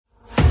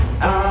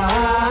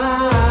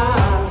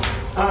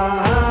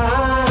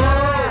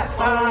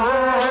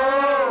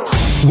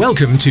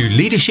Welcome to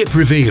Leadership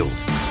Revealed,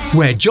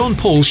 where John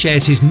Paul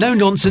shares his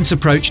no-nonsense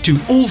approach to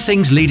all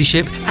things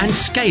leadership and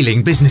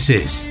scaling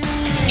businesses.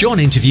 John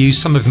interviews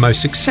some of the most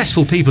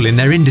successful people in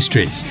their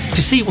industries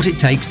to see what it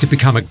takes to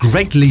become a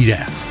great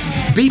leader.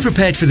 Be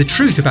prepared for the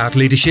truth about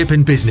leadership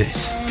and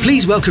business.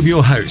 Please welcome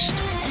your host,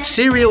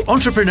 serial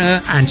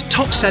entrepreneur and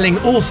top-selling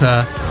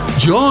author,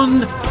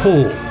 John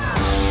Paul.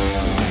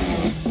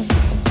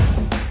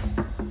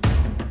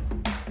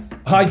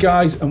 Hi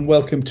guys, and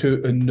welcome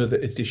to another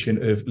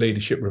edition of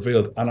Leadership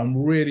Revealed. And I'm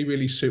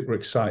really super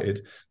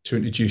excited to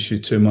introduce you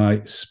to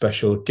my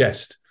special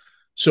guest.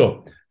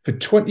 So for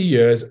 20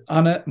 years,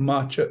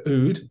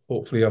 Anne-Maartje,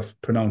 hopefully I've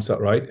pronounced that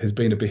right, has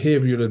been a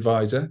behavioral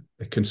advisor,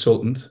 a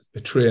consultant,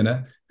 a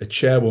trainer, a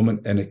chairwoman,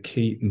 and a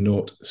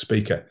keynote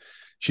speaker.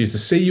 She's the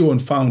CEO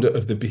and founder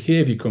of the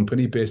Behaviour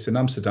company based in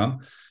Amsterdam,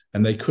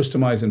 and they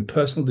customize and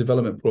personal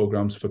development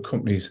programs for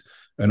companies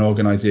and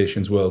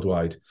organizations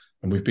worldwide.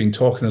 And we've been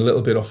talking a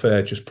little bit off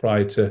air just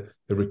prior to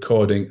the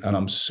recording, and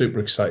I'm super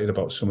excited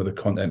about some of the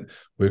content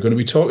we're going to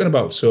be talking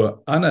about.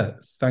 So Anna,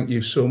 thank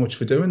you so much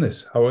for doing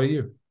this. How are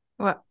you?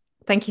 Well,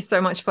 thank you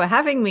so much for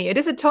having me. It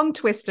is a tongue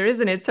twister,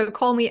 isn't it? So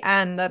call me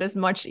Anne. That is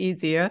much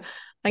easier.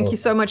 Thank you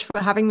so much for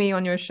having me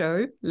on your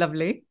show.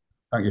 Lovely.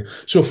 Thank you.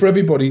 So for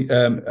everybody,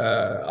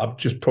 I've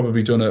just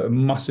probably done a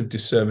massive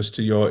disservice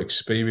to your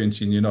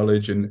experience and your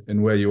knowledge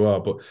and where you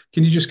are. But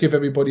can you just give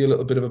everybody a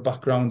little bit of a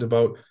background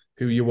about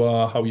who you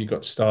are, how you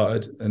got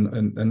started,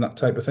 and that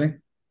type of thing?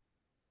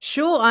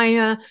 Sure.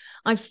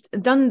 I've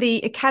done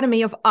the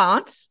Academy of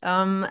Arts,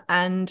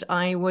 and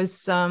I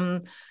was,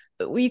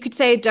 you could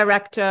say,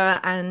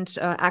 director and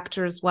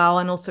actor as well,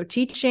 and also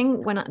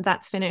teaching when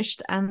that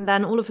finished. And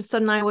then all of a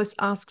sudden I was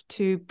asked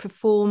to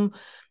perform,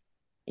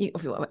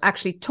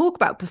 actually talk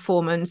about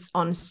performance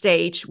on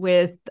stage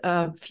with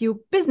a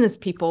few business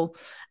people.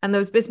 And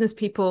those business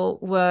people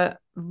were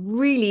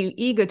really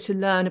eager to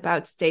learn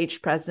about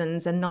stage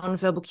presence and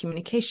nonverbal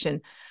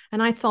communication.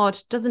 And I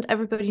thought, doesn't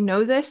everybody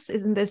know this?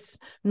 Isn't this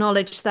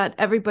knowledge that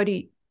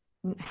everybody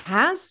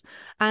has?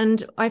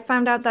 And I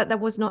found out that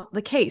that was not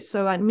the case.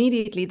 So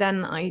immediately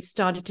then I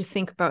started to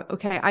think about,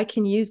 okay, I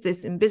can use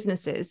this in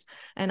businesses,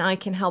 and I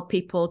can help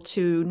people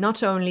to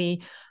not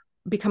only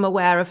become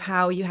aware of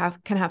how you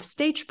can have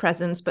stage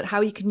presence, but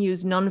how you can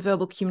use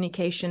nonverbal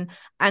communication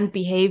and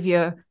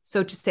behavior,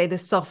 so to say, the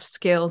soft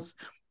skills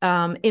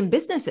in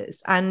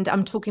businesses. And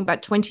I'm talking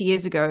about 20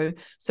 years ago.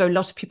 So a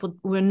lot of people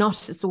were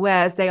not as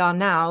aware as they are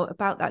now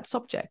about that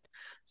subject.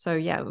 So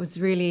yeah, it was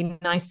really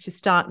nice to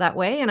start that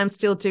way. And I'm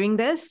still doing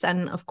this.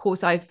 And of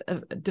course, I've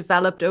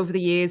developed over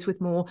the years with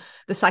more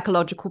the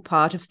psychological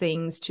part of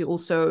things to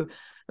also,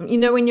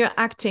 when you're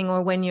acting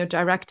or when you're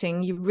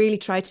directing, you really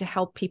try to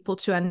help people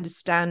to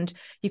understand.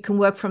 You can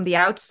work from the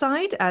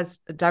outside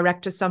as a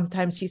director.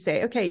 Sometimes you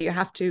say, okay, you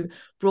have to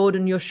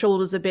broaden your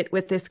shoulders a bit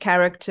with this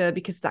character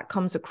because that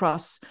comes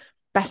across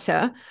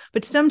better.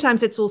 But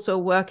sometimes it's also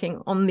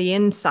working on the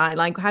inside.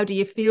 Like, how do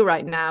you feel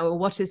right now? Or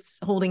what is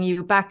holding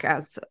you back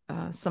as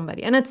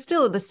somebody? And it's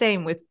still the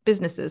same with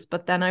businesses.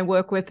 But then I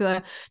work with,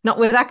 not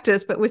with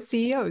actors, but with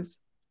CEOs.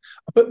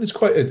 But there's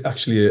quite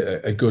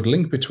a good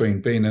link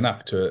between being an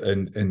actor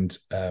and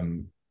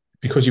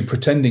because you're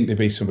pretending to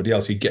be somebody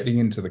else, you're getting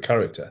into the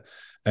character.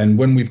 And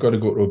when we've got to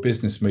go to a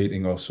business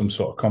meeting or some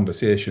sort of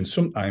conversation,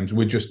 sometimes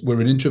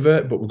we're an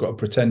introvert, but we've got to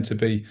pretend to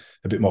be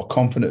a bit more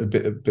confident,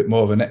 a bit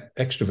more of an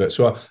extrovert.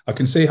 So I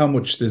can see how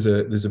much there's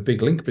a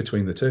big link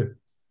between the two.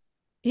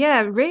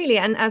 Yeah, really.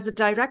 And as a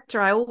director,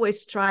 I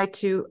always try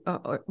to,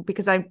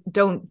 because I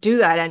don't do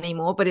that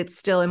anymore, but it's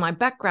still in my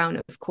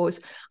background, of course,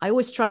 I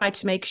always try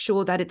to make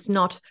sure that it's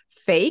not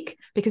fake,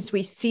 because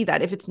we see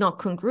that if it's not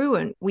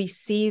congruent, we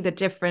see the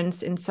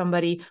difference in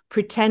somebody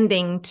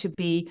pretending to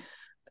be,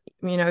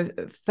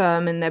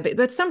 firm in their bit.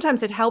 But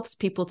sometimes it helps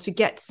people to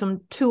get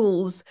some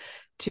tools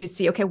to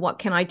see, okay, what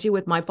can I do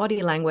with my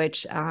body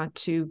language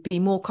to be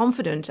more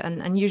confident?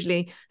 And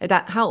usually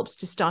that helps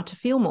to start to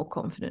feel more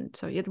confident.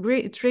 So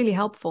it's really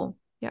helpful.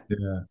 Yeah.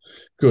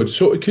 Good.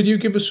 So could you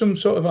give us some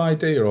sort of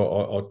idea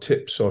or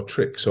tips or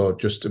tricks or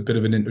just a bit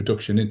of an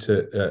introduction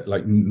into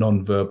like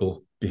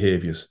non-verbal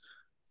behaviors?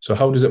 So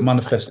how does it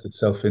manifest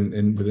itself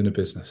in within a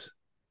business?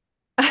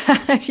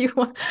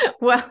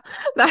 Well,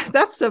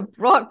 that's a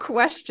broad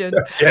question.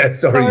 Yeah,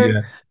 sorry.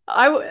 So,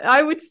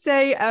 I would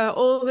say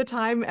all the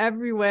time,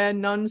 everywhere,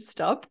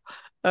 nonstop.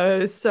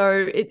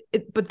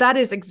 But that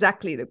is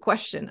exactly the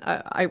question.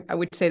 I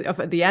would say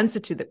of the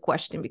answer to the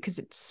question, because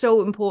it's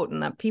so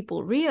important that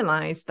people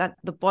realize that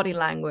the body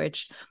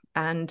language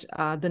and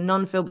the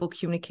nonverbal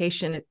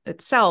communication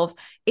itself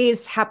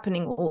is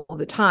happening all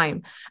the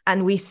time.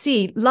 And we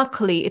see,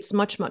 luckily, it's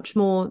much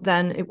more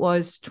than it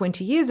was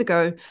 20 years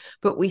ago,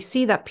 but we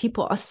see that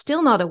people are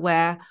still not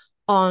aware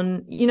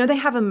on, they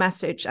have a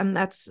message, and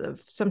that's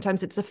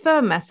sometimes it's a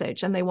firm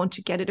message and they want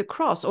to get it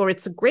across, or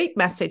it's a great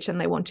message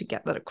and they want to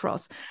get that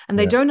across. And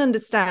they don't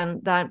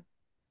understand that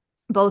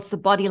both the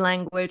body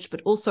language,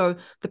 but also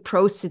the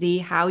prosody,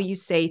 how you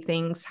say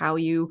things, how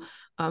you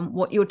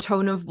what your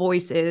tone of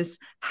voice is,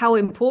 how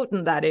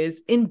important that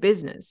is in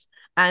business.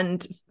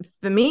 And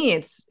for me,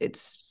 it's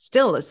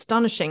still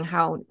astonishing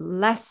how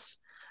less,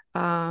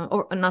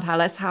 or not how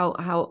less,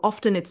 how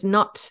often it's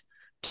not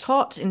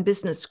taught in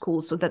business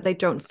schools, so that they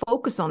don't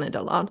focus on it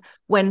a lot,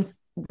 when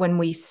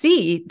we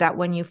see that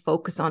when you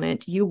focus on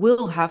it, you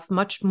will have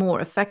much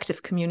more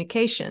effective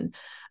communication.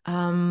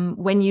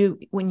 When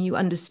you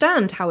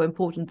understand how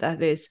important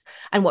that is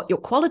and what your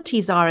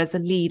qualities are as a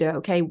leader.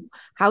 Okay,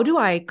 how do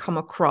I come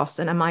across,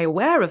 and am I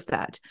aware of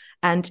that?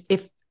 And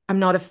if I'm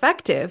not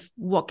effective,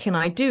 what can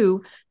I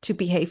do to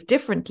behave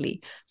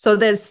differently? So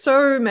there's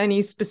so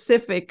many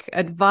specific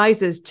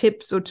advices,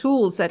 tips, or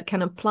tools that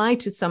can apply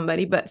to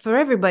somebody, but for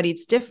everybody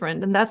it's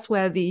different. And that's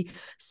where the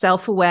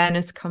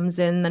self-awareness comes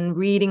in, and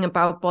reading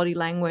about body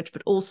language,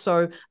 but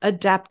also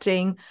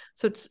adapting.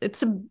 So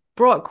it's a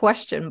broad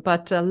question,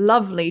 but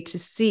lovely to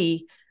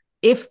see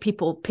if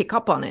people pick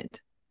up on it.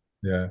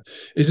 Yeah.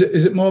 Is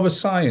it more of a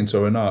science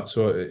or an art?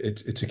 So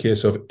it's a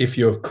case of, if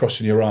you're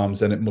crossing your arms,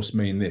 then it must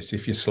mean this.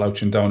 If you're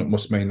slouching down, it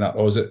must mean that.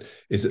 Or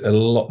is it a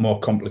lot more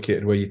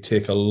complicated, where you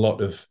take a lot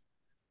of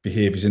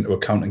behaviors into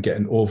account and get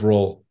an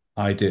overall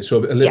idea? So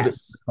a little bit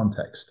of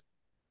context.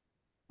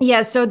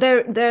 Yeah, so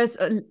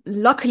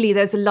luckily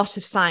there's a lot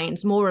of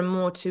science, more and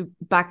more, to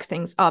back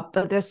things up,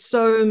 but there's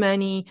so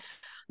many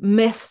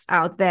myths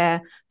out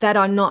there that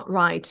are not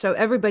right. So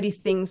everybody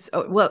thinks,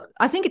 well,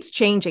 I think it's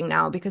changing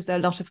now, because there are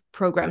a lot of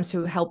programs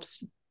who help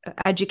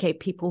educate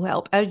people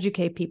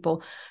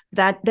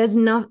that there's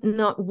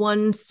not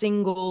one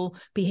single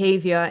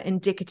behavior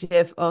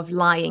indicative of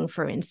lying,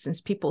 for instance.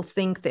 People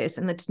think this,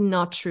 and it's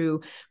not true.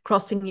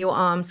 Crossing your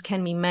arms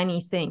can mean many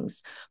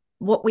things.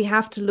 What we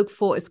have to look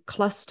for is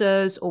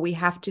clusters, or we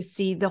have to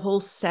see the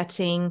whole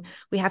setting.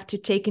 We have to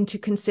take into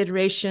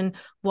consideration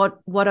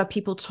what are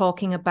people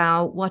talking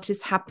about, what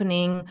is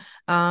happening,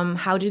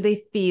 how do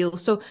they feel.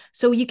 So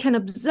you can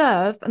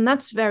observe, and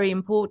that's very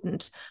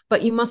important.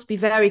 But you must be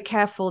very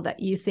careful that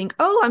you think,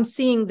 oh, I'm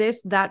seeing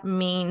this, that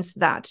means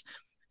that.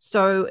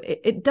 So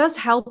it does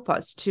help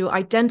us to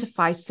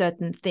identify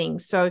certain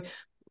things. So,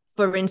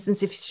 for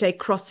instance, if you say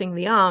crossing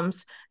the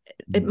arms,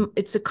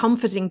 it's a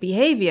comforting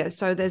behavior.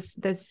 So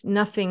there's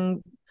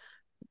nothing,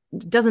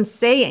 doesn't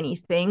say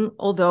anything,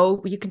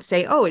 although you can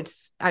say, oh,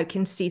 I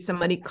can see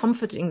somebody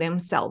comforting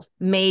themselves.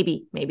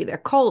 Maybe they're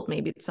cold,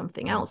 maybe it's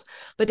something else.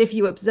 But if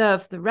you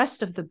observe the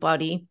rest of the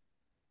body,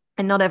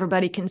 and not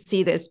everybody can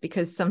see this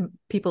because some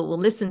people will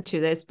listen to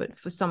this, but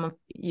for some of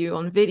you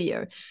on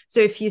video. So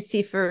if you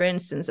see, for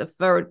instance, a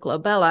forward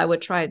globella, I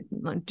would try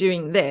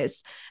doing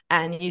this,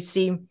 and you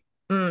see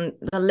the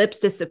lips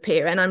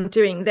disappear, and I'm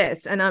doing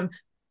this, and I'm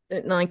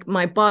like,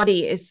 my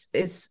body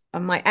is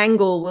my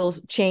angle will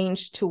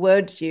change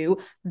towards you,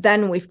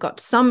 then we've got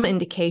some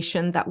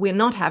indication that we're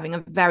not having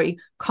a very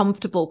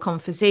comfortable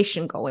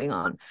conversation going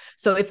on.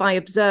 So if I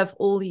observe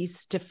all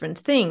these different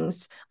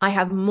things, I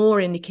have more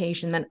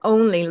indication than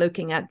only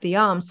looking at the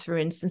arms, for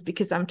instance,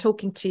 because I'm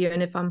talking to you,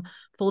 and if I'm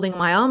folding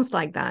my arms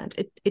like that,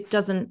 it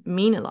doesn't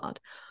mean a lot.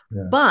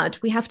 Yeah. But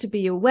we have to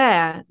be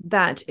aware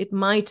that it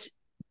might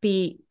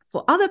be,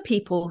 for other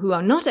people who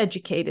are not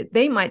educated,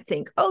 they might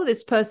think, oh,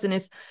 this person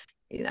is,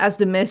 as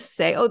the myths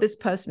say, oh, this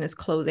person is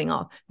closing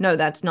off. No,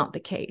 that's not the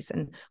case.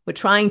 And we're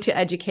trying to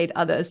educate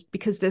others,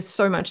 because there's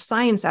so much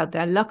science out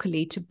there,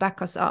 luckily, to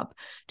back us up,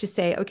 to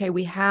say, okay,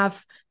 we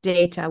have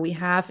data, we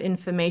have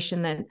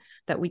information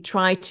that we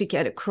try to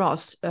get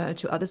across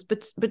to others.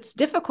 But it's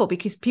difficult,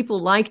 because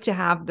people like to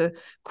have the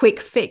quick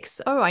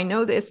fix. Oh, I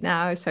know this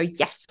now, so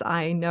yes,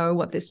 I know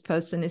what this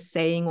person is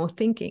saying or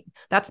thinking.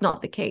 That's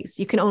not the case.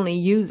 You can only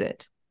use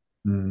it.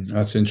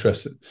 That's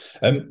interesting.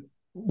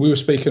 We were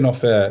speaking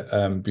off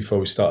air before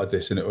we started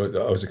this, and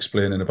I was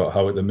explaining about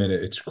how at the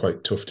minute it's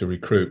quite tough to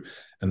recruit,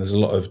 and there's a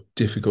lot of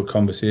difficult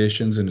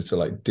conversations, and it's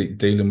like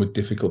dealing with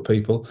difficult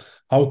people.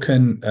 How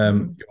can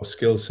your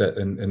skill set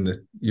and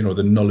the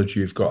the knowledge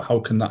you've got, how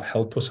can that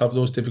help us have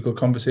those difficult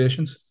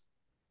conversations?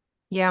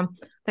 Yeah,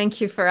 thank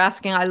you for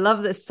asking. I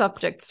love this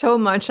subject so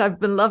much. I've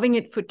been loving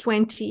it for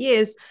 20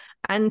 years.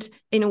 And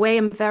in a way,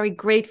 I'm very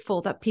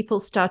grateful that people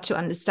start to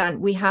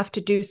understand we have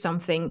to do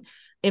something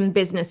in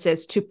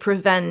businesses to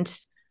prevent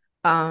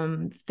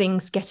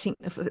things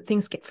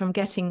from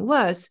getting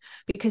worse.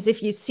 Because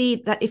if you see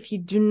that if you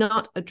do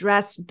not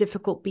address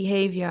difficult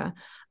behavior,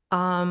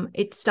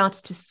 it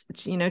starts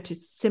to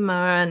simmer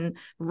and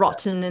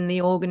rotten in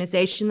the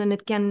organization.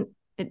 And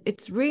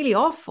it's really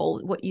awful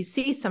what you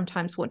see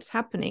sometimes, what's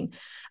happening.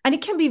 And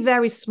it can be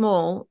very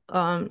small.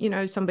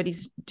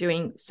 Somebody's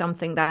doing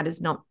something that is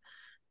not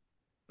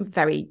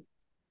very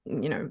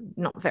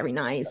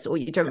nice, or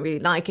you don't really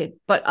like it,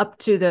 but up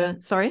to the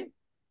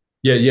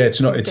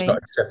it's not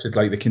accepted,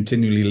 like they're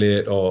continually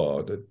late,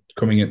 or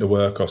coming into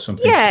work or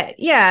something.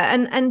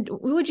 And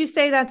would you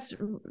say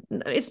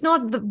it's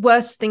not the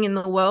worst thing in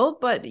the world,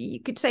 but you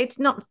could say it's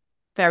not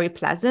very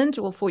pleasant,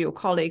 or for your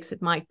colleagues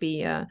it might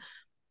be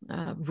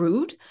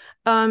rude.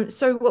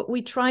 So what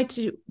we try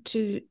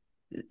to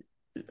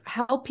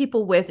help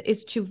people with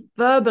is to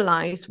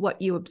verbalize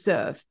what you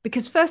observe,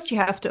 because first you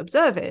have to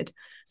observe it.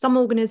 Some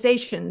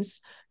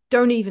organizations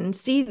don't even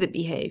see the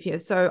behavior,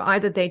 so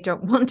either they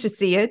don't want to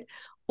see it,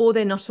 or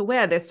they're not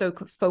aware. They're so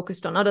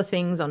focused on other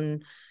things,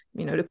 on,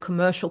 the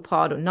commercial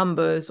part or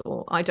numbers,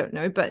 or I don't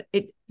know, but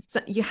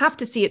you have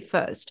to see it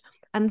first.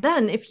 And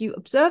then if you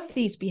observe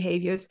these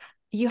behaviors,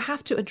 you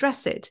have to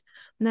address it.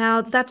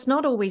 Now, that's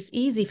not always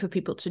easy for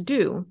people to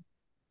do.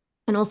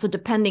 And also,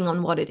 depending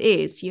on what it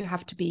is, you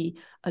have to be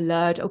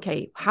alert.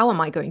 Okay, how am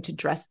I going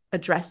to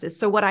address this?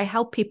 So what I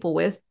help people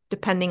with,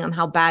 depending on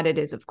how bad it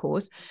is, of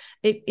course,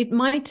 it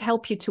might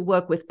help you to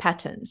work with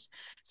patterns.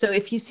 So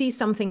if you see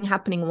something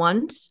happening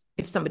once,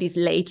 if somebody's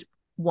late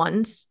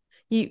once,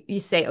 you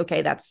say,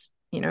 okay, that's,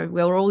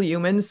 we're all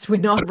humans, we're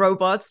not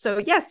robots. So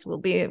yes,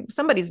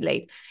 somebody's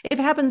late. If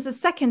it happens a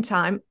second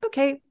time,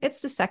 okay,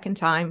 it's the second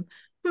time.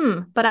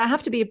 But I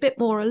have to be a bit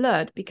more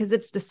alert because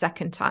it's the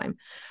second time.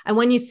 And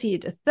when you see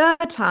it a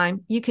third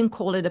time, you can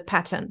call it a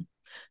pattern.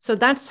 So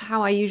that's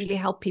how I usually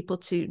help people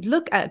to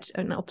look at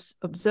and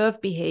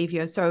observe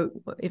behavior. So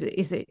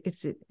is it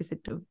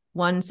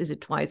once, is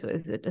it twice, or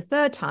is it a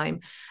third time?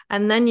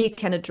 And then you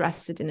can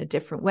address it in a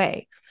different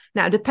way.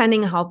 Now,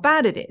 depending on how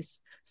bad it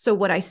is. So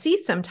what I see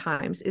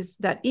sometimes is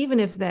that even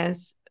if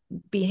there's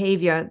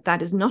behavior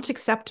that is not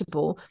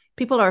acceptable,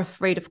 people are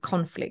afraid of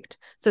conflict.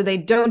 So they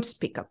don't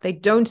speak up. They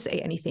don't say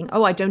anything.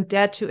 Oh, I don't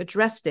dare to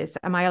address this.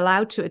 Am I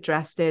allowed to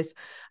address this?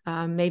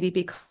 Maybe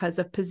because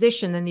of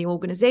position in the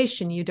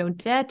organization, you don't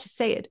dare to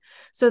say it.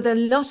 So there are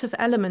a lot of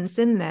elements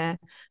in there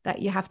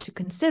that you have to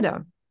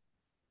consider.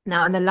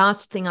 Now, and the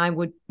last thing I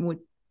would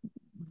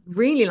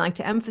really like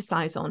to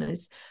emphasize on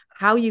is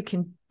how you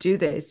can do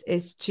this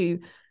is to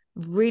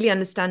really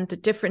understand the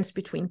difference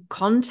between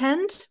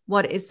content,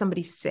 what is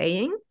somebody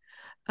saying,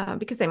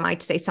 because they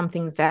might say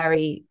something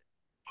very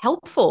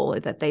helpful,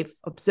 that they've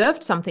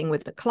observed something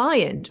with the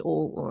client,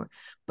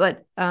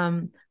 but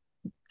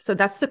so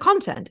that's the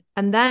content.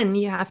 And then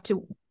you have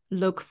to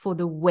look for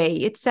the way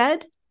it's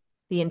said,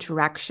 the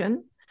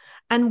interaction,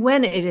 and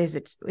when is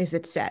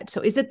it said.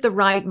 So is it the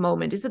right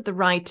moment? Is it the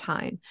right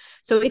time?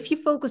 So if you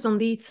focus on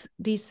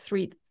these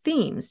three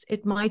themes,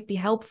 it might be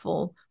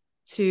helpful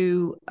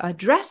to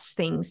address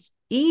things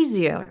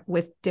easier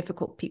with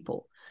difficult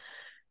people.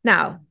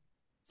 Now,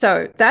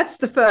 so that's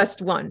the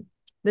first one.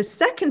 The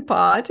second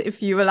part,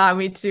 if you allow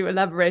me to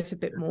elaborate a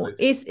bit more,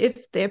 is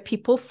if they're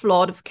people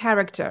flawed of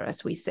character,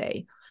 as we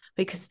say,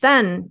 because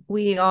then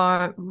we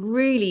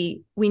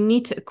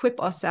need to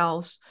equip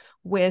ourselves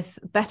with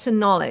better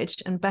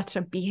knowledge and better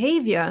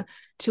behavior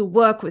to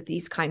work with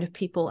these kind of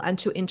people and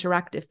to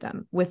interact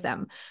with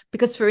them.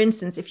 Because, for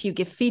instance, if you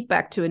give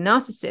feedback to a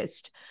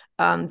narcissist,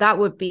 that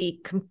would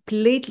be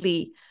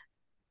completely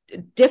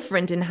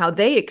different in how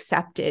they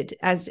accept it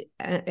as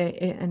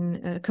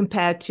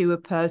compared to a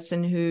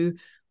person who,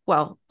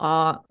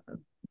 are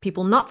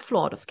people not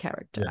flawed of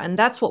character. Yeah. And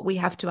that's what we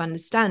have to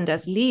understand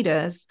as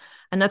leaders.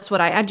 And that's what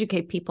I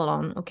educate people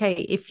on. Okay,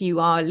 if you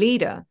are a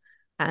leader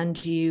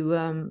and you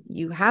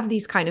have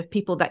these kind of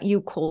people that you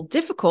call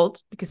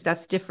difficult, because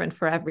that's different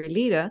for every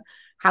leader,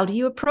 how do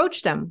you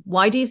approach them?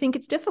 Why do you think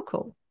it's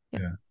difficult?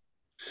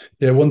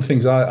 Yeah, one of the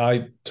things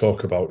I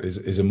talk about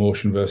is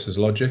emotion versus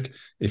logic.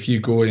 If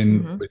you go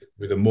in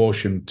with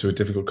emotion to a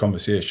difficult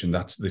conversation,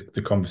 that's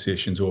the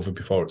conversation's over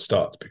before it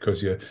starts,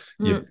 because it's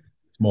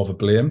more of a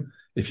blame.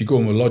 If you go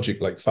in with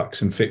logic, like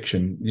facts and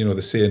fiction,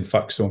 the saying,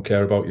 facts don't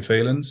care about your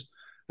feelings.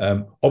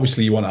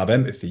 Obviously, you want to have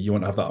empathy, you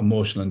want to have that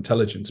emotional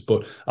intelligence.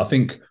 But I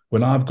think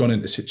when I've gone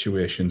into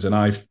situations and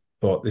I've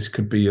thought this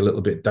could be a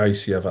little bit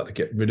dicey, I've had to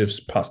get rid of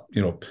past,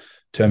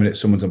 terminate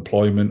someone's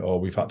employment, or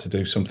we've had to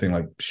do something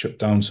like shut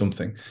down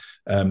something.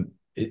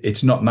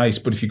 It's not nice.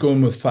 But if you go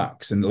in with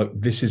facts and look,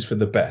 this is for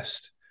the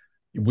best,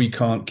 we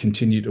can't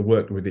continue to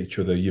work with each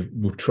other.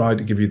 We've tried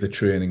to give you the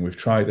training, we've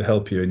tried to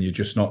help you, and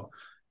you're not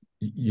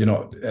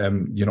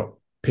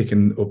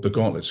picking up the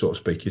gauntlet, so to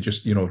speak. You're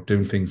just,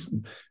 doing things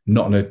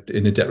not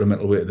in a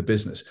detrimental way to the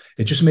business.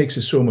 It just makes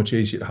it so much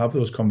easier to have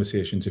those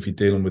conversations if you're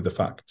dealing with the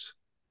facts.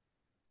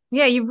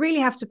 Yeah, you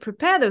really have to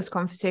prepare those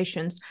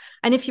conversations.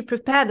 And if you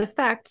prepare the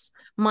facts,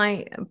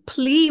 my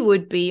plea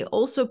would be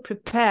also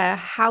prepare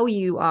how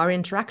you are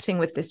interacting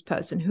with this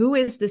person. Who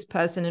is this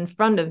person in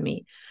front of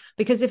me?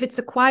 Because if it's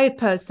a quiet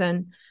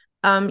person,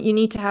 you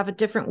need to have a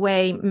different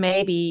way,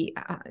 maybe,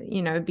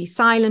 be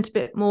silent a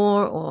bit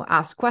more or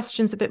ask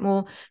questions a bit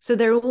more. So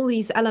there are all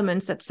these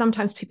elements that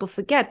sometimes people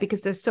forget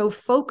because they're so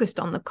focused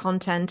on the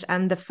content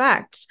and the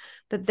facts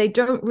that they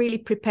don't really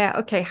prepare.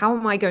 Okay, how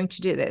am I going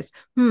to do this?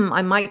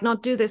 I might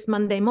not do this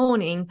Monday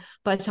morning,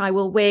 but I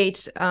will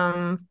wait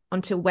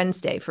until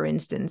Wednesday, for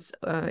instance,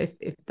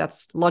 if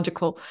that's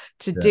logical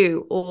to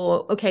do.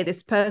 Or, okay,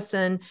 this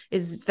person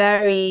is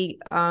very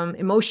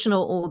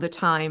emotional all the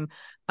time.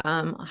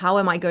 How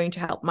am I going to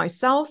help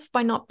myself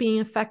by not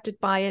being affected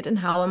by it? And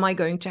how am I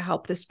going to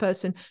help this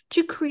person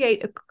to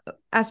create,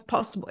 if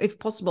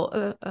possible,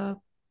 a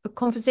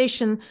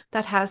conversation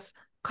that has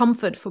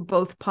comfort for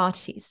both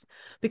parties?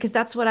 Because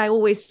that's what I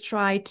always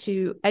try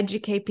to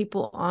educate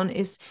people on,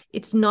 is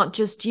it's not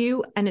just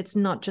you and it's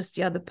not just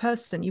the other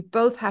person. You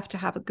both have to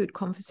have a good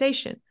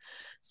conversation.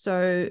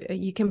 So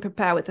you can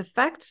prepare with the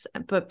facts,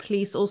 but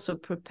please also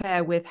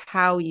prepare with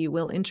how you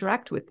will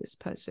interact with this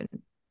person.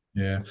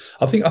 Yeah,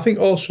 I think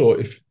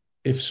also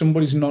if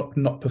somebody's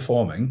not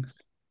performing,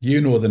 you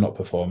know they're not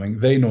performing,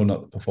 they know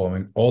not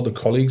performing, all the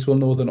colleagues will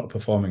know they're not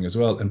performing as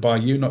well. And by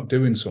you not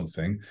doing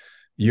something,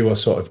 you are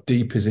sort of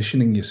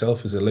depositioning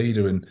yourself as a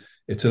leader. And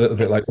it's a little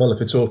bit like, Yes. well,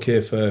 if it's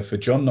okay for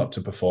John not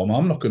to perform,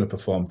 I'm not going to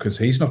perform because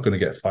he's not going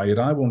to get fired.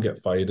 I won't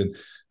get fired. And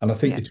I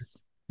think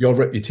Yes. your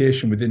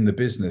reputation within the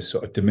business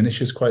sort of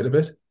diminishes quite a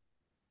bit.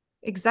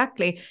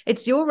 Exactly.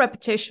 It's your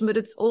reputation, but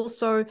it's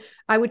also,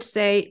 I would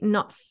say,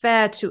 not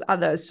fair to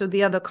others. So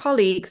the other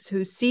colleagues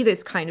who see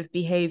this kind of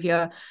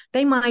behavior,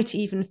 they might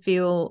even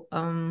feel,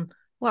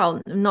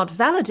 well, not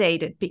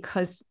validated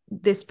because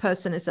this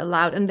person is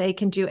allowed and they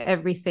can do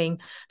everything.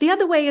 The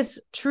other way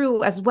is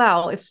true as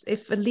well.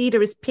 If a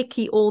leader is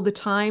picky all the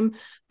time,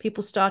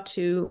 people start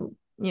to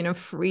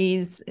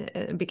freeze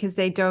because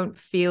they don't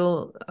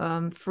feel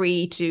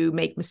free to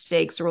make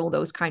mistakes or all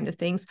those kind of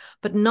things,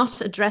 but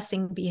not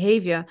addressing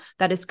behavior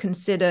that is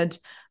considered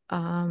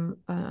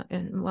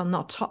it's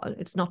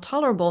not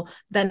tolerable,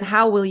 then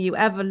how will you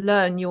ever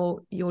learn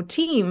your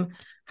team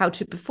how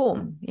to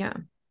perform? Yeah.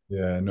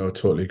 Yeah, no,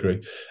 totally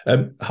agree.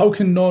 How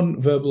can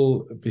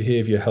non-verbal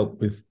behaviour help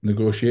with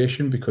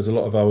negotiation? Because a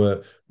lot of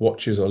our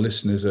watchers or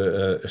listeners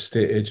are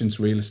estate agents,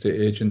 real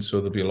estate agents, so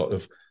there'll be a lot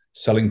of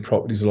selling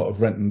properties, a lot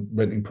of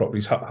renting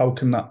properties. How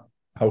can that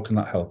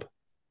help?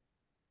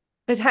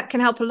 It can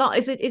help a lot.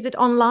 Is it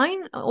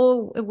online,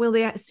 or will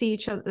they see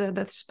each other,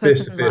 this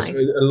Face person to face.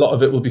 live? A lot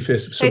of it will be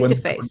face. So Face when to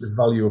they face.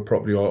 value a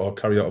property or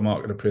carry out a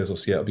market appraisal,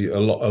 so yeah, it'll be a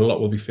lot. A lot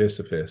will be face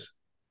to face.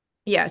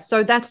 Yeah,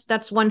 so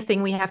that's one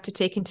thing we have to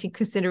take into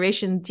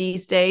consideration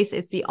these days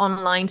is the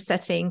online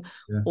setting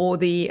Yeah. or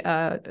the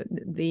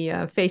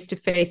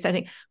face-to-face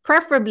setting,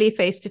 preferably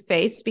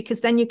face-to-face, because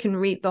then you can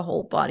read the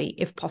whole body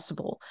if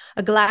possible.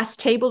 A glass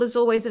table is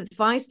always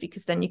advised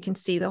because then you can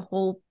see the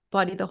whole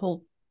body, the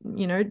whole,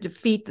 the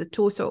feet, the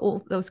torso,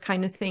 all those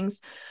kind of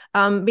things,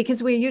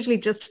 because we're usually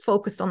just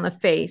focused on the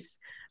face,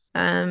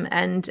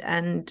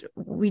 and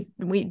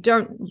we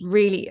don't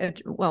really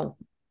well,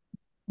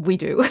 we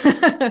do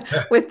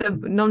with the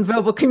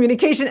nonverbal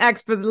communication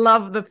experts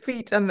love the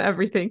feet and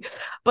everything,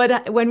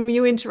 but when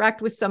you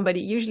interact with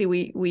somebody, usually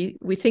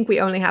we think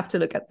we only have to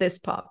look at this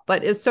part,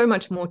 but there's so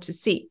much more to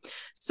see.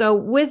 So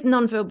with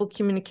nonverbal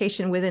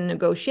communication within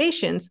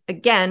negotiations,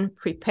 again,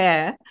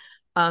 prepare.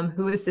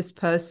 Who is this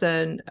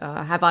person?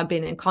 Have I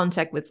been in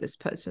contact with this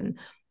person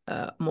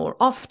more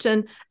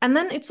often? And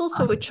then it's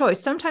also a choice.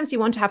 Sometimes you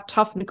want to have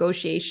tough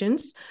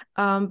negotiations,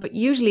 but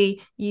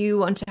usually you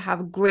want to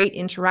have great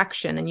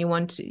interaction, and you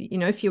want to,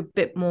 if you're a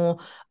bit more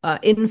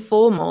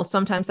informal,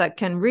 sometimes that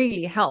can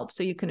really help.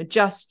 So you can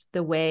adjust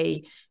the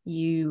way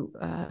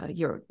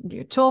you're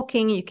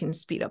talking, you can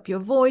speed up your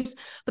voice.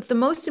 But the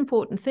most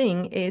important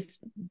thing is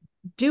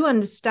do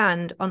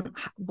understand on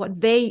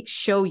what they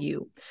show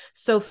you.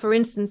 So for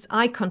instance,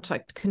 eye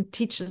contact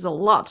teaches a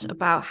lot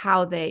about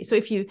how so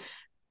if you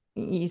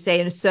say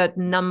a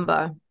certain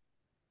number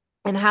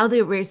and how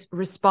they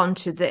respond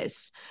to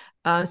this.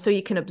 So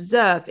you can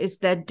observe, is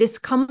there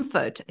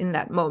discomfort in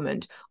that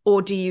moment?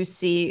 Or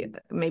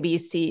maybe you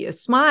see a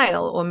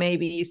smile, or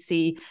maybe you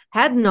see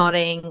head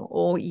nodding,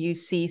 or you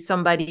see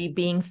somebody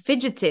being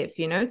fidgetive,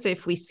 So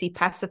if we see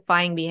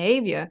pacifying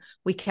behavior,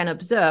 we can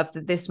observe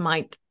that this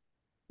might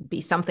be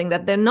something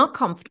that they're not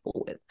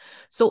comfortable with.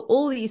 So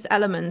all these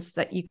elements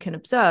that you can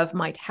observe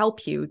might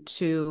help you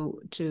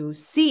to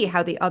see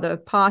how the other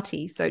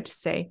party, so to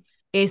say,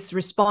 is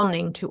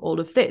responding to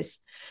all of this.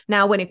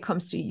 Now, when it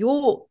comes to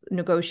your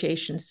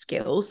negotiation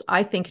skills,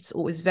 I think it's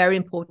always very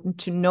important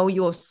to know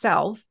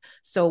yourself.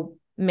 So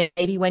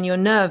maybe when you're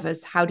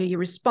nervous, how do you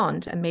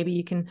respond? And maybe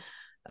you can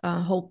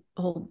hold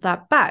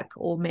that back.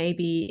 Or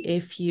maybe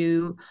if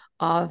you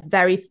are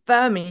very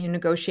firm in your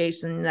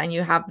negotiations and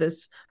you have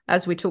this,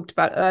 as we talked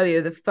about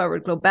earlier, the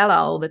forward globella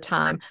all the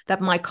time,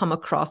 that might come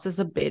across as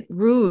a bit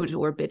rude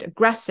or a bit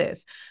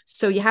aggressive.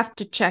 So you have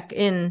to check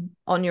in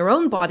on your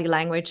own body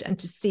language and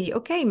to see,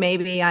 okay,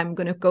 maybe I'm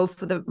going to go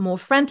for the more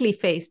friendly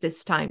face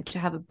this time to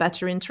have a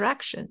better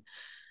interaction.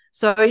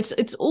 So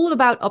it's all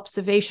about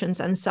observations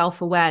and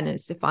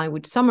self-awareness, if I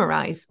would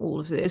summarize all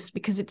of this,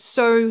 because it's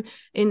so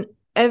in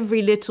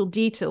every little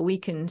detail we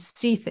can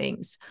see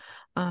things.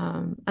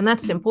 And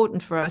that's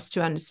important for us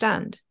to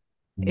understand,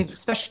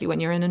 especially when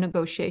you're in a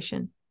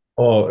negotiation.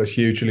 Oh,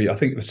 hugely. I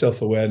think the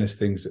self-awareness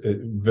thing's a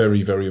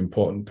very, very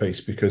important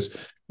piece, because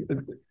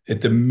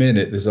at the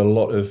minute there's a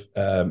lot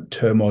of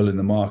turmoil in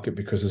the market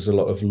because there's a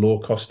lot of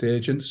low-cost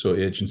agents, so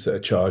agents that are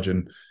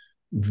charging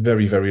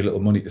very, very little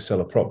money to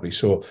sell a property.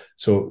 So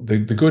the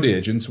good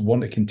agents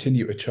want to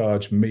continue to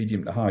charge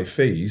medium to high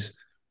fees,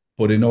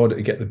 but in order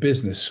to get the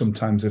business,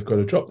 sometimes they've got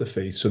to drop the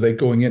fees. So they're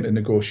going into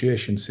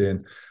negotiation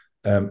saying,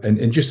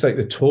 and just like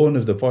the tone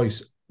of the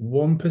voice,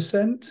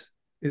 1%,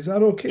 is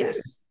that okay?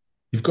 Yes.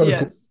 You've got to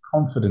go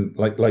confident,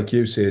 like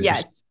you said, just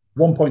Yes.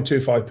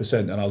 1.25%,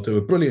 and I'll do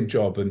a brilliant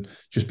job, and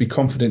just be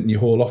confident in your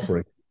whole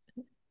offering.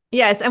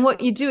 Yes, and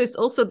what you do is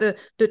also the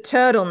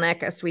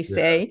turtleneck, as we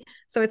say.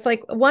 So it's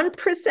like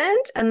 1%,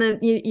 and then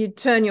you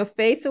turn your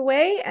face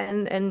away,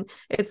 and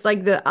it's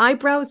like the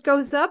eyebrows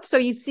goes up. So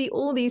you see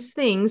all these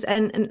things,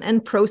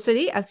 and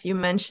prosody, as you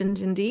mentioned,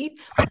 indeed.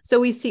 So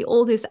we see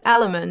all these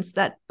elements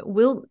that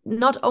will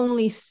not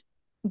only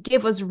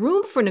give us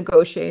room for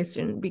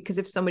negotiation, because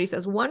if somebody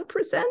says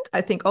 1%,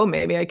 I think, oh,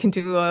 maybe I can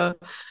do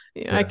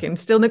I can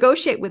still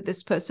negotiate with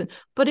this person,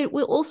 but it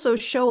will also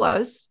show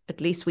us, at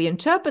least we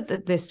interpret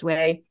it this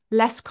way,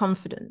 less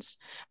confidence.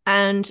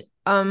 And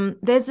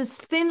there's this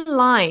thin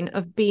line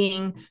of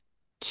being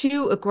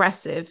too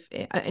aggressive,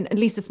 at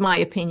least it's my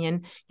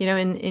opinion.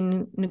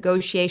 In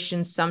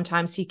negotiations,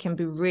 sometimes he can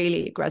be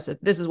really aggressive.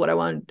 This is what I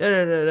want,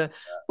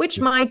 which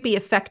might be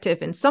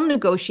effective in some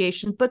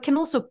negotiations, but can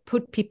also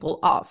put people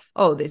off.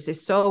 Oh, this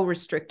is so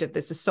restrictive.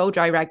 This is so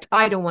direct.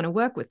 I don't want to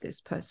work with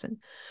this person.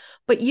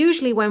 But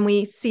usually when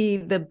we see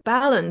the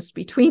balance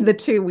between the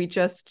two, we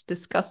just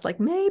discuss, like,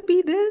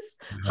 maybe this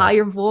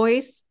higher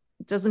voice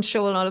doesn't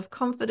show a lot of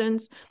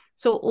confidence.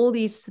 So all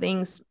these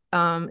things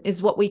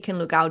is what we can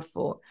look out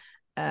for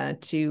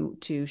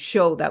to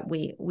show that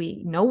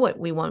we know what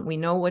we want, we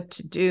know what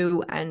to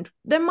do. And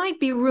there might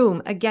be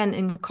room, again,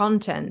 in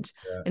content,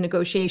 in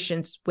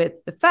negotiations with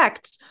the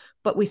facts,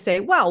 but we say,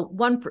 well,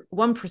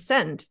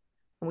 1%,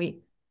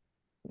 we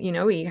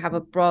have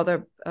a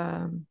broader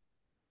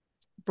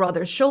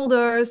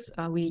shoulders,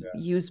 we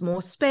use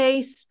more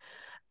space,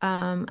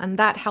 and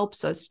that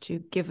helps us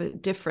to give a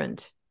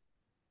different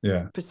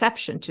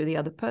perception to the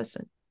other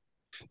person.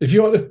 If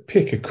you had to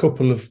pick a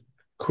couple of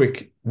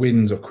quick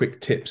wins or quick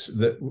tips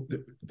that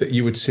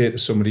you would say to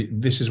somebody,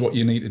 this is what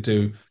you need to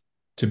do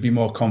to be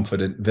more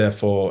confident,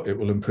 therefore it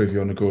will improve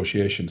your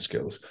negotiation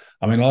skills.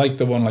 I mean, I like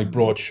the one, like,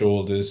 broad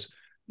shoulders,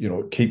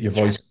 keep your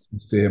voice the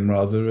same,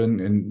 rather,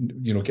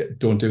 and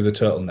don't do the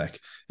turtleneck.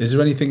 Is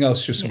there anything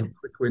else, just some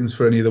quick wins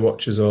for any of the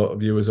watchers or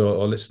viewers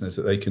or listeners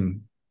that they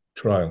can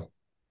trial?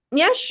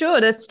 Yeah,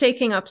 sure. That's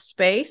taking up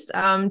space.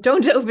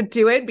 Don't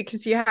overdo it,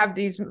 because you have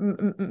these,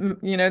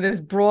 this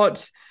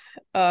broad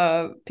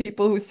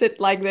people who sit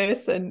like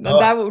this, and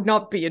that would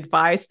not be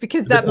advised,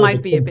 because that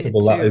might be a bit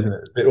too. That, isn't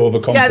it? A bit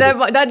overconfident.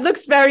 Yeah, that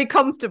looks very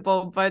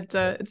comfortable, but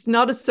it's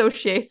not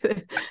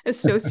associated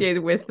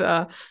with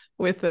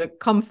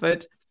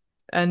comfort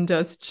and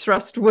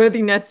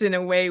trustworthiness in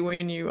a way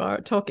when you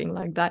are talking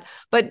like that.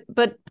 But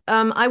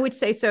I would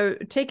say, so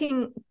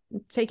taking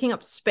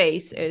up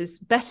space is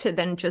better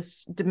than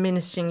just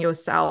diminishing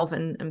yourself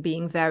and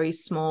being very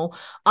small.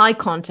 Eye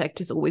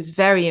contact is always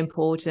very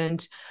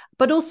important,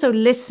 but also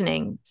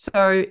listening.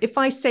 So if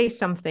I say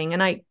something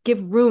and I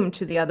give room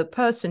to the other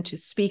person to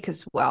speak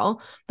as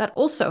well, that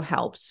also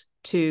helps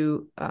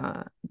to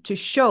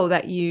show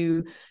that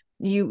you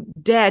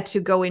dare to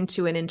go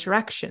into an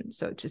interaction,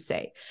 so to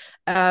say.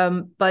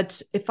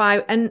 But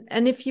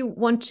if you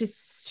want to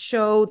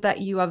show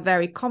that you are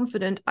very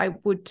confident, I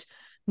would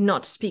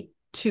not speak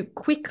too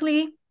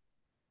quickly.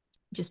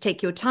 Just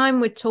take your time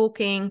with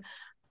talking.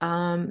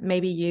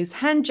 Maybe use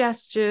hand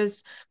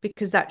gestures,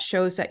 because that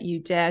shows that you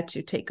dare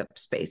to take up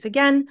space.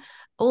 Again,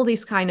 all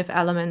these kind of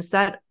elements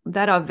that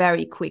are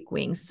very quick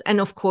wins. And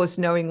of course,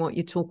 knowing what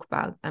you talk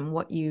about and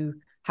what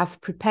you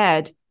have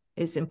prepared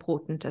is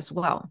important as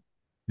well.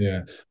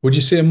 Yeah. Would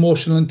you say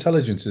emotional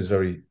intelligence is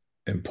very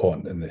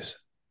important in this?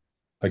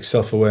 Like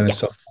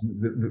self-awareness,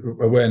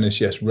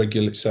 awareness, yes,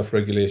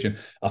 self-regulation.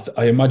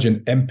 I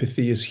imagine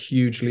empathy is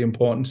hugely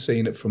important,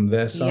 seeing it from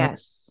their side.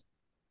 Yes,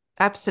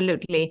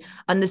 absolutely.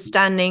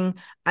 Understanding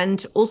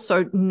and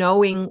also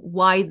knowing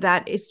why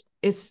that is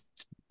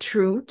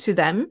true to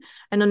them,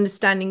 and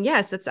understanding,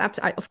 yes, that's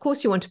of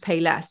course you want to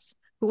pay less.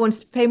 Who wants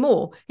to pay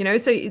more?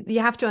 So you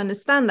have to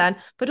understand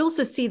that, but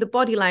also see the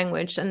body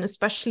language. And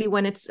especially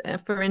when it's,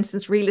 for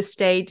instance, real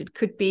estate, it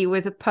could be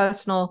with a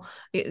personal,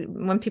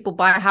 when people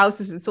buy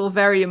houses, it's all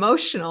very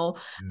emotional.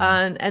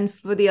 And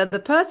for the other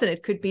person,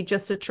 it could be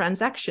just a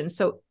transaction.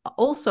 So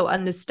also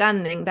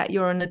understanding that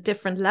you're on a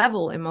different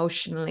level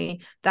emotionally,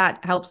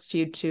 that helps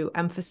you to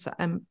emphasize,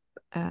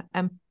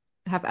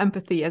 have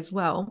empathy as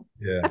well.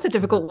 That's a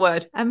difficult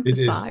word.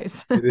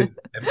 Emphasize. It is.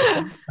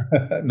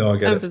 No, I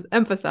get it.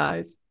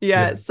 Emphasize.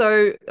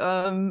 So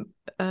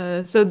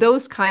so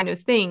those kind of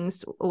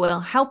things will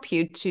help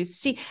you to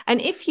see. And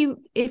if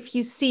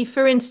you see,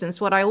 for instance,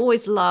 what I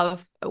always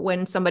love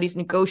when somebody's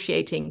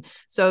negotiating,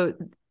 so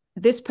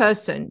this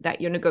person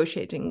that you're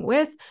negotiating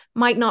with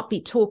might not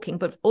be talking,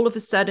 but all of a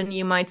sudden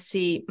you might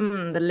see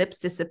the lips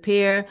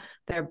disappear,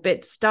 they're a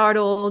bit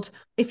startled.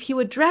 If you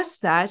address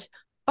that,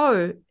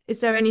 oh,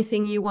 is there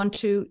anything you want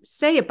to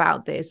say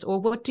about this? Or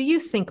what do you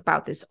think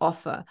about this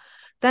offer?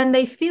 Then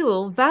they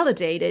feel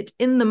validated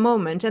in the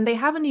moment, and they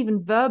haven't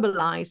even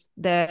verbalized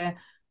their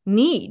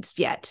needs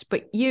yet,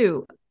 but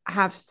you've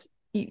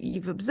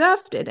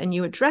observed it and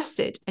you address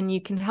it, and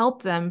you can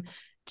help them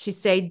to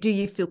say, do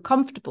you feel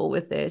comfortable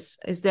with this?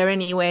 Is there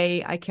any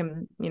way I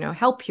can,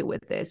 help you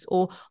with this?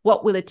 Or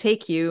what will it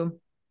take you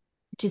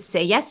to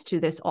say yes to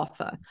this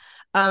offer?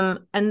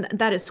 And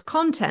that is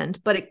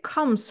content, but it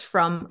comes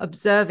from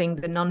observing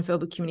the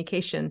nonverbal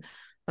communication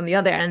on the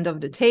other end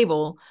of the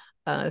table.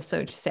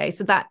 so to say.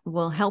 So that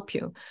will help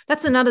you.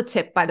 That's another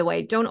tip, by the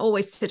way. Don't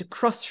always sit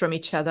across from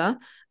each other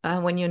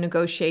when you're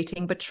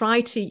negotiating, but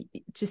try to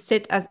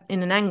sit as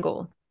in an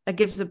angle. That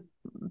gives a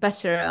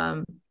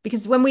better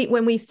because when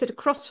we sit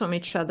across from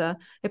each other,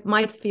 it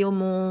might feel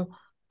more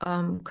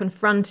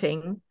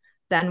confronting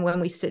than when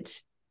we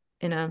sit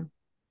in an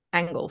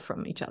angle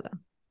from each other.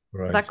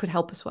 Right. So that could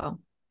help as well.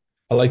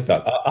 I like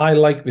that. I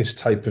like this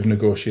type of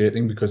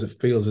negotiating because it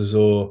feels as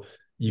though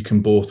you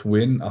can both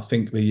win. I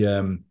think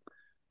the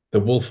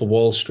Wolf of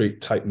Wall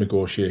Street type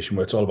negotiation,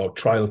 where it's all about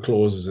trial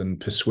clauses and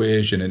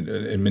persuasion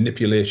and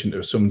manipulation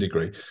to some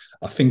degree,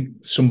 I think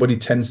somebody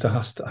tends to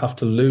have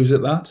to lose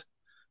at that.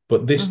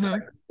 But this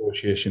type of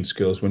negotiation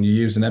skills, when you're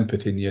using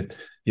empathy and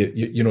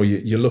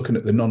you're looking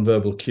at the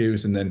non-verbal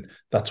cues, and then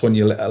that's when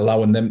you're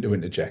allowing them to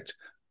interject.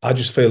 I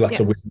just feel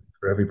that's a win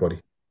for everybody.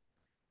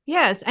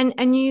 Yes, and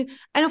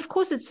of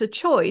course it's a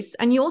choice,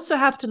 and you also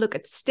have to look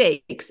at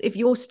stakes. If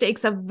your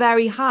stakes are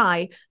very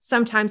high,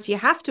 sometimes you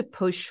have to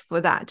push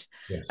for that.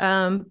 Yes.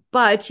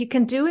 But you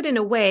can do it in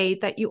a way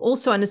that you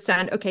also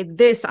understand, okay,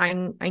 this I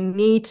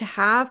need to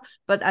have,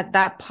 but at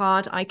that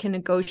part I can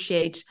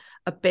negotiate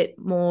a bit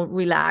more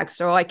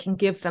relaxed, or I can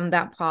give them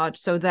that part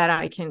so that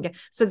I can get.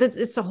 So that's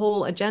it's a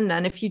whole agenda.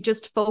 And if you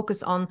just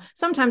focus on,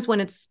 sometimes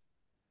when it's,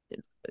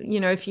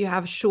 if you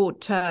have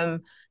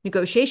short-term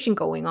negotiation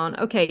going on,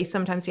 okay,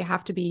 sometimes you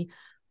have to be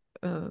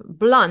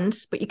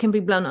blunt, but you can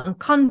be blunt on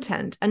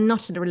content and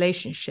not in the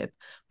relationship.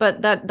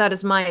 But that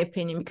is my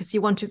opinion, because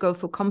you want to go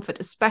for comfort,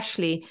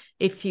 especially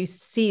if you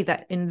see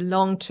that in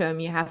long term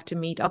you have to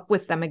meet up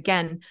with them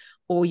again,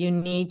 or you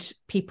need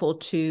people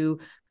to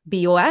be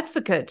your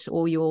advocate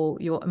or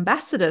your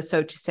ambassador,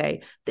 so to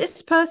say.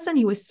 This person,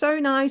 he was so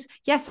nice.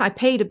 Yes, I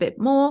paid a bit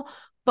more,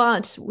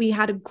 but we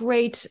had a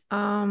great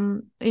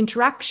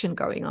interaction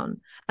going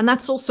on. And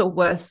that's also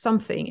worth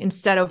something,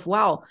 instead of,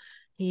 wow,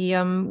 he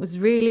was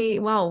really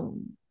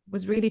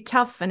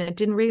tough and I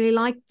didn't really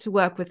like to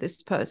work with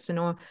this person,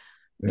 or,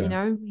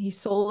 he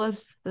sold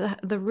us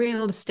the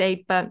real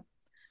estate, but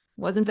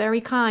wasn't very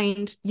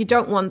kind. You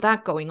don't want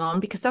that going on,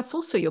 because that's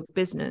also your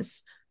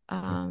business.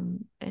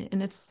 And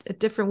it's a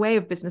different way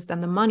of business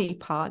than the money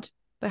part.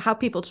 But how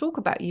people talk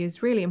about you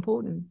is really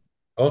important.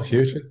 Oh,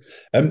 hugely.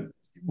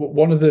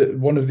 One of the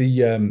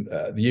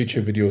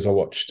YouTube videos I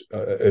watched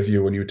of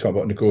you when you were talking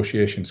about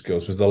negotiation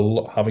skills was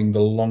having the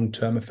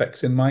long-term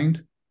effects in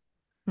mind.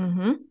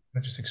 Mm-hmm. Can I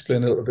just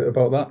explain a little bit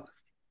about that?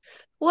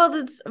 Well,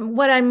 that's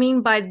what I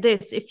mean by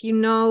this. If you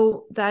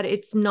know that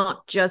it's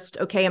not just,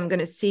 okay, I'm going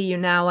to see you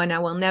now and I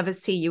will never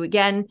see you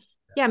again.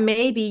 Yeah,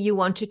 maybe you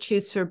want to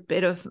choose for a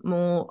bit of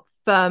more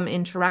firm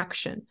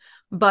interaction.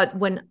 But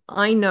when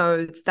I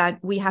know that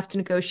we have to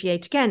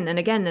negotiate again and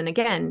again and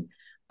again,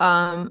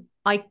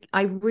 I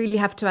really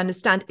have to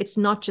understand it's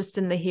not just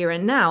in the here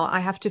and now. I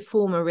have to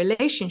form a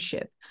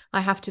relationship.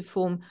 I have to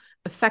form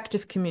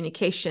effective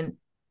communication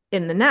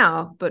in the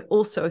now, but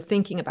also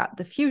thinking about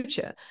the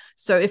future.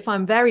 So if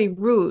I'm very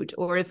rude,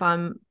 or if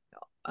I'm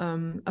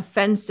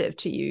offensive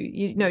to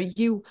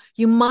you,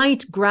 you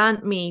might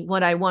grant me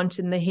what I want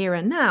in the here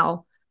and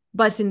now,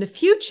 but in the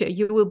future,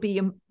 you will be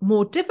a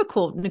more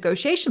difficult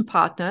negotiation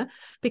partner,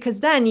 because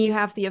then you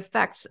have the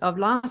effects of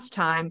last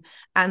time.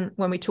 And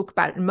when we talk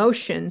about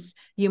emotions,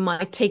 you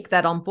might take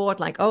that on board,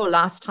 like, oh,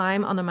 last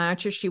time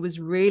Anne-Maartje, she was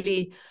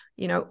really,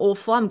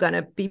 awful. I'm going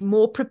to be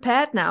more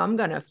prepared now. I'm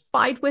going to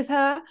fight with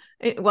her.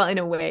 Well, in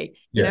a way,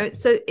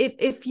 so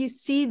if you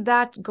see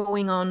that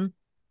going on,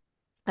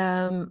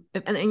 and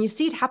you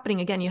see it happening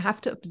again, you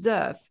have to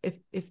observe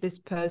if this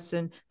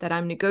person that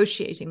I'm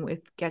negotiating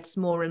with gets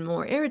more and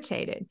more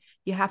irritated.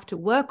 You have to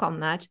work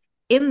on that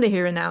in the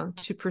here and now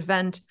to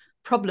prevent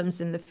problems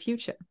in the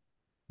future.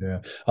 Yeah,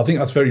 I think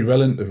that's very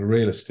relevant of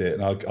real estate,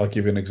 and I'll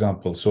give you an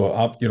example. So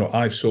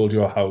I've sold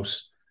your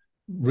house,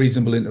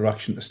 reasonable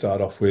interaction to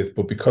start off with,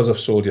 but because I've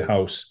sold your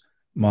house,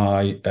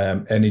 my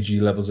energy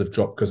levels have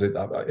dropped, because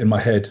in my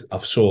head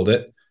I've sold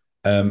it.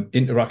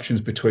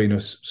 Interactions between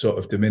us sort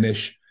of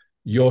diminish.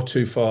 You're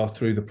too far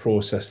through the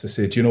process to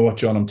say, do you know what,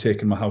 John, I'm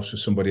taking my house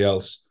with somebody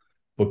else,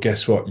 but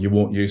guess what? You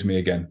won't use me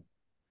again.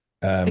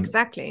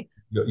 Exactly.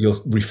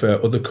 You'll refer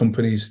other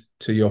companies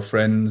to your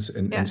friends,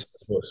 and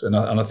yes. and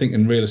I think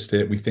in real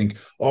estate we think,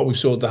 oh, we've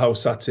sold the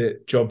house, that's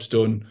it, job's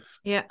done.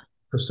 Yeah.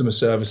 Customer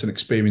service and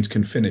experience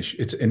can finish.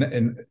 It's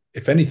in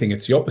if anything,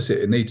 it's the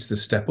opposite. It needs to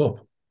step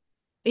up.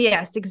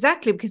 Yes,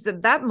 exactly. Because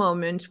at that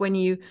moment,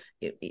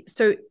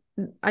 so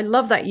I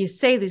love that you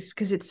say this,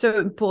 because it's so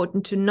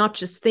important to not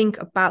just think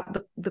about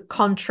the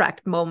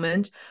contract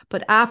moment,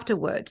 but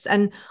afterwards.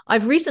 And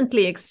I've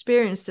recently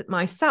experienced it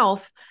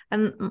myself,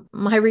 and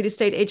my real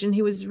estate agent,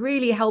 he was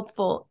really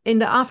helpful in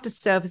the after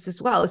service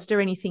as well. Is there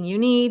anything you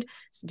need?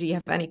 Do you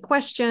have any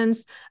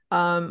questions?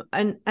 And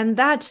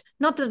that,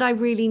 not that I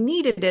really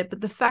needed it,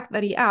 but the fact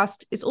that he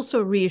asked is also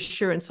a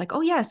reassurance, like,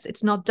 oh yes,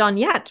 it's not done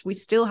yet. We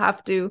still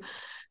have to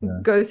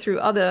go through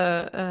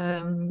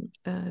other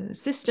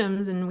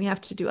systems, and we have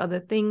to do other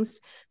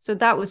things. So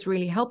that was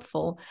really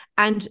helpful.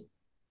 And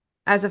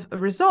as a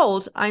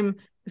result, I'm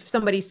if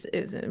somebody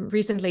is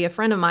recently a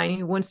friend of mine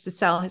who wants to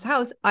sell his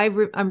house,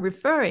 I'm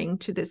referring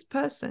to this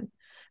person.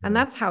 And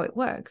that's how it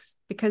works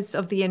because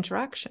of the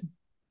interaction.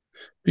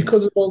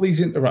 Because of all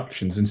these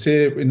interactions, and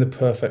say in the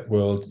perfect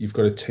world, you've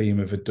got a team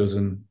of a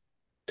dozen,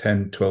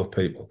 10, 12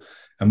 people,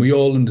 and we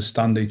all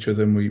understand each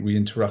other and we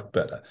interact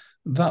better.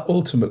 That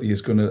ultimately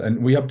is going to,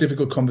 and we have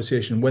difficult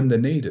conversation when they're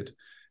needed.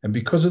 And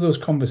because of those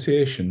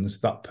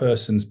conversations, that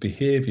person's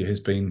behavior has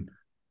been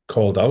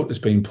called out, has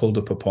been pulled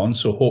up upon.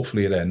 So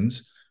hopefully it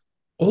ends.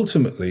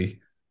 Ultimately,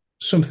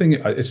 something,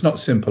 it's not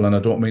simple, and I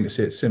don't mean to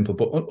say it's simple,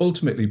 but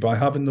ultimately by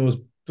having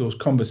those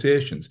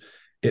conversations,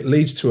 it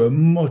leads to a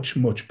much,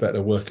 much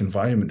better work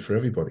environment for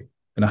everybody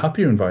and a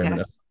happier environment,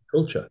 Yes.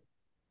 culture.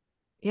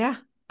 Yeah,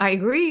 I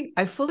agree.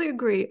 I fully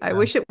agree. I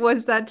wish it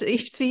was that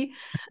easy.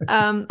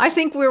 I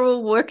think we're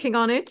all working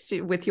on it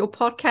with your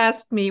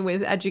podcast, me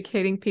with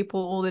educating people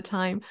all the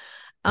time.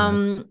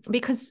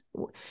 Because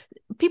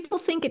people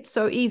think it's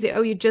so easy.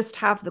 Oh, you just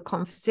have the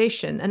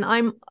conversation. And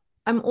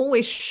I'm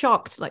always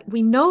shocked. Like,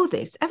 we know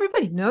this,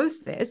 everybody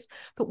knows this,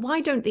 but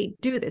why don't they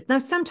do this? Now,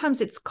 sometimes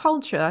it's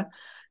culture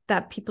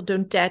that people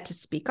don't dare to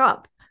speak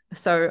up.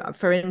 So,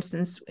 for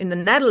instance, in the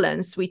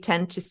Netherlands, we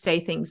tend to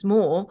say things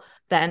more.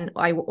 Then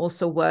I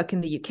also work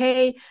in the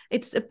UK.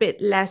 It's a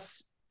bit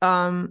less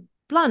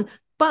blunt,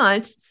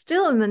 but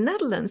still in the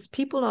Netherlands,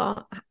 people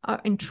are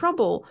in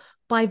trouble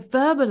by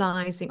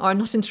verbalizing, or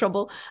not in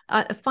trouble,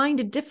 find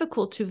it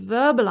difficult to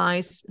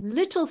verbalize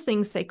little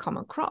things they come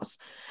across.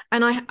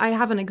 And I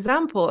have an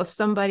example of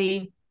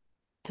somebody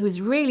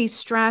who's really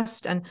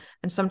stressed, and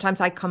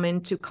sometimes I come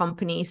into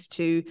companies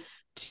to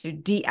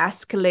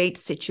de-escalate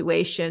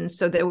situations.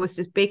 So there was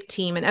this big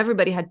team and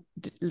everybody had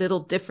little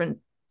different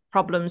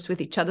problems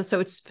with each other. So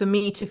it's for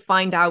me to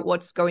find out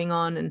what's going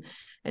on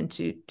and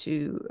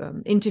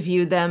to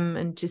interview them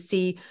and to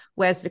see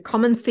where's the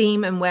common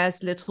theme and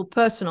where's little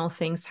personal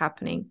things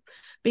happening,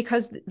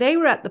 because they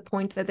were at the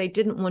point that they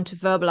didn't want to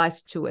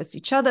verbalize towards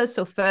each other.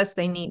 So first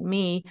they need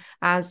me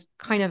as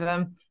kind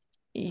of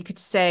you could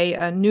say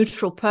a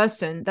neutral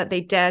person that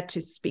they dare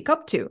to speak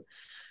up to.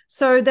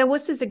 So there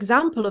was this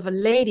example of a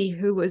lady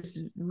who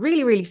was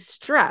really, really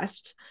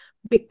stressed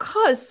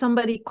because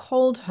somebody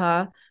called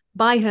her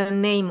by her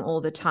name all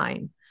the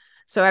time.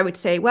 So I would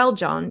say, well,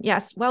 John,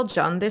 yes, well,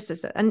 John, this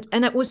is it. And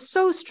it was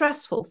so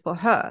stressful for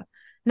her.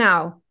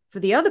 Now,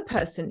 for the other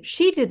person,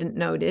 she didn't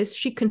notice.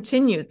 She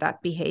continued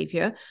that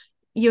behavior.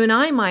 You and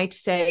I might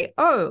say,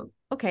 oh,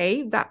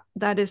 okay,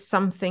 that is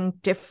something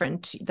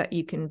different, that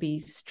you can be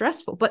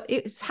stressful, but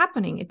it's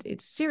happening.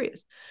 It's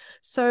serious.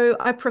 So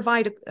I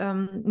provide,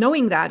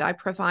 knowing that, I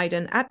provide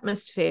an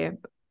atmosphere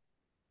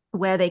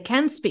where they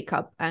can speak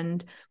up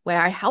and where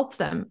I help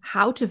them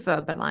how to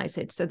verbalize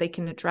it so they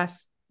can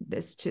address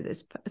this to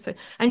this person.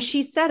 And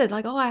she said it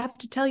like, oh, I have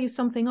to tell you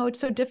something. Oh, it's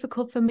so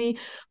difficult for me.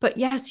 But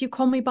yes, you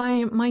call me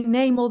by my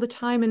name all the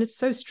time and it's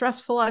so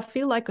stressful. I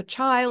feel like a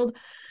child.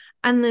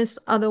 And this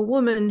other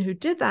woman who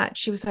did that,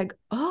 she was like,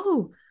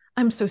 oh,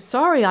 I'm so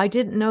sorry. I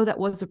didn't know that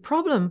was a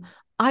problem.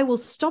 I will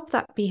stop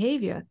that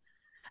behavior.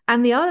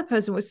 And the other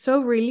person was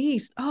so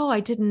released. Oh, I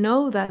didn't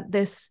know that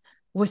this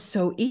was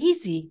so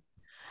easy.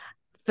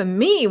 For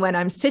me, when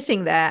I'm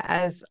sitting there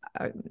as,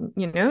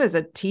 as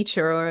a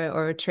teacher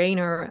or a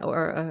trainer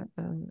or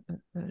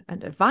an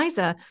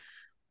advisor,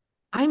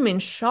 I'm in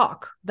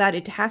shock that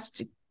it has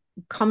to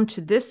come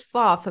to this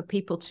far for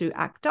people to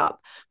act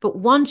up. But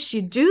once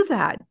you do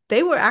that,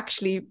 they were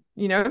actually,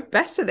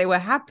 better. They were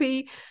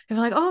happy. They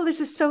were like, oh, this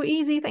is so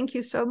easy. Thank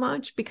you so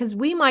much. Because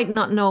we might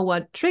not know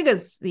what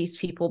triggers these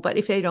people, but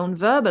if they don't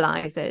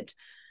verbalize it,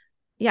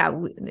 yeah,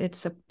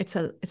 it's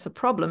a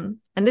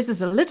problem. And this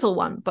is a little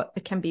one, but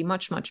it can be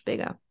much, much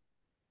bigger.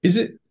 Is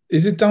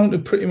it down to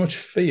pretty much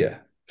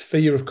fear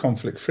of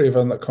conflict, fear of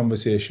having that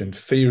conversation,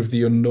 fear of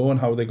the unknown,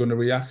 how they're going to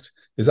react?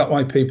 Is that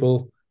why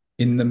people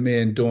in the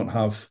main don't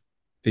have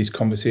these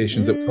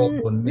conversations that we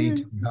all need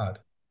to be had?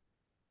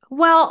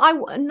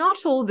 Well,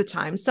 not all the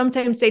time.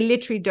 Sometimes they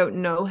literally don't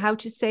know how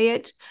to say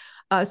it.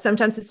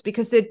 Sometimes it's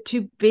because they're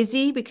too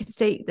busy, because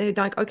they're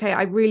like, okay,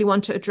 I really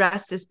want to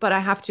address this, but I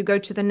have to go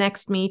to the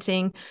next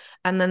meeting.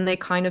 And then they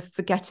kind of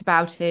forget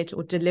about it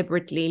or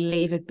deliberately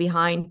leave it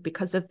behind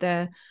because of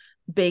their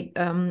big,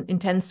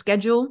 intense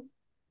schedule.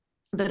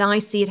 But I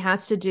see it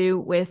has to do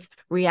with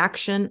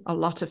reaction a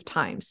lot of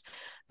times.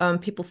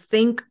 People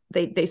think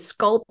they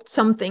sculpt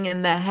something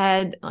in their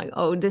head, like,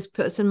 oh, this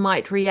person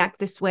might react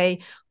this way.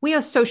 We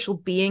are social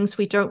beings.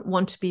 We don't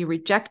want to be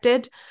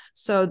rejected.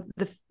 So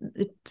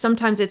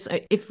sometimes it's,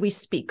 if we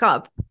speak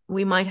up,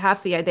 we might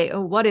have the idea,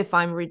 oh, what if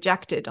I'm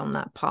rejected on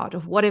that part?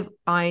 Of what if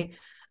I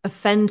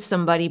offend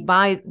somebody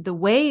by the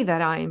way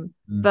that I'm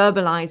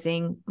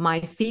verbalizing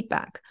my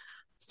feedback?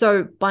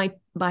 So by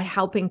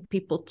helping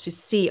people to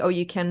see, oh,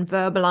 you can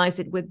verbalize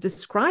it with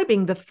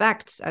describing the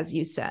facts, as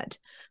you said.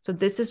 So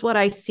this is what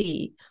I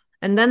see.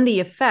 And then the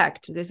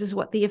effect, this is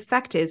what the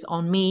effect is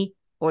on me,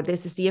 or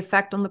this is the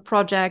effect on the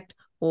project,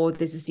 or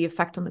this is the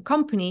effect on the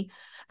company.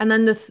 And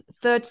then the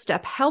third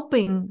step,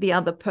 helping the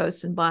other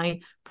person by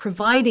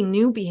providing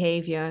new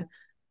behavior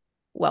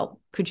well,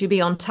 could you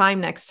be on time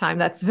next time?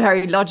 That's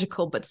very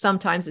logical. But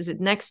sometimes is it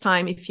next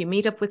time if you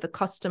meet up with a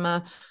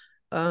customer,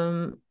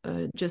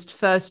 just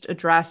first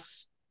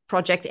address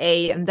project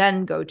A and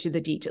then go to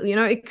the detail.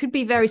 It could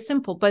be very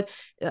simple, but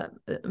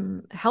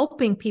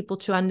helping people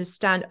to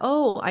understand,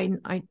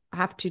 I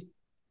have to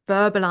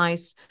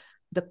verbalize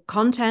the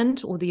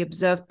content or the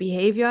observed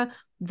behavior.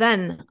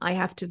 Then I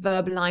have to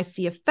verbalize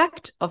the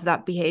effect of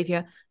that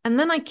behavior. And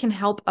then I can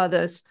help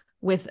others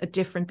with a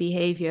different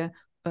behavior,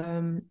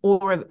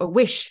 or a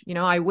wish.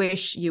 I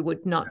wish you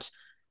would not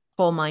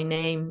call my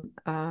name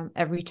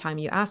every time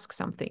you ask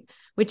something,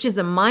 which is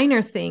a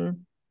minor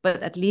thing,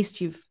 but at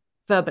least you've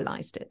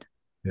verbalized it.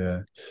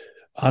 Yeah.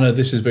 Anna,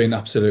 this has been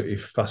absolutely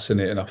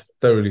fascinating. I've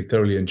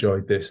thoroughly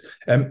enjoyed this.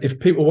 If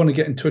people want to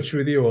get in touch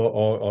with you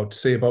or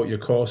see about your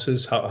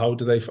courses, how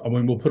do they? I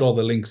mean, we'll put all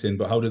the links in,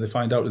 but how do they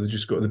find out? Do they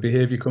just go to the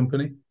Behaviour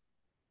Company?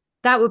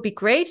 That would be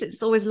great.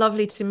 It's always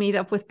lovely to meet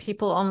up with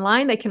people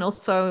online. They can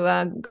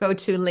also go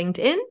to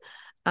LinkedIn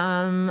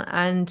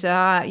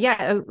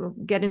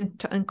get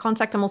in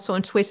contact. I'm also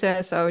on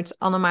Twitter, so it's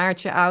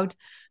Anne-Maartje out,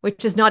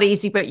 which is not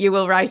easy, but you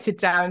will write it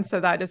down, so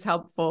that is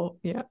helpful.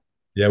 Yeah.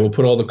 Yeah, we'll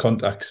put all the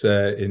contacts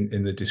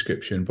in the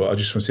description. But I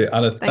just want to say,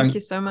 Anna, thank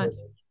you so much.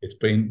 It's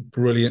been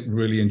brilliant.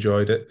 Really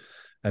enjoyed it.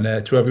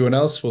 And to everyone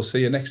else, we'll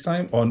see you next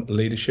time on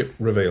Leadership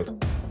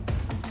Revealed.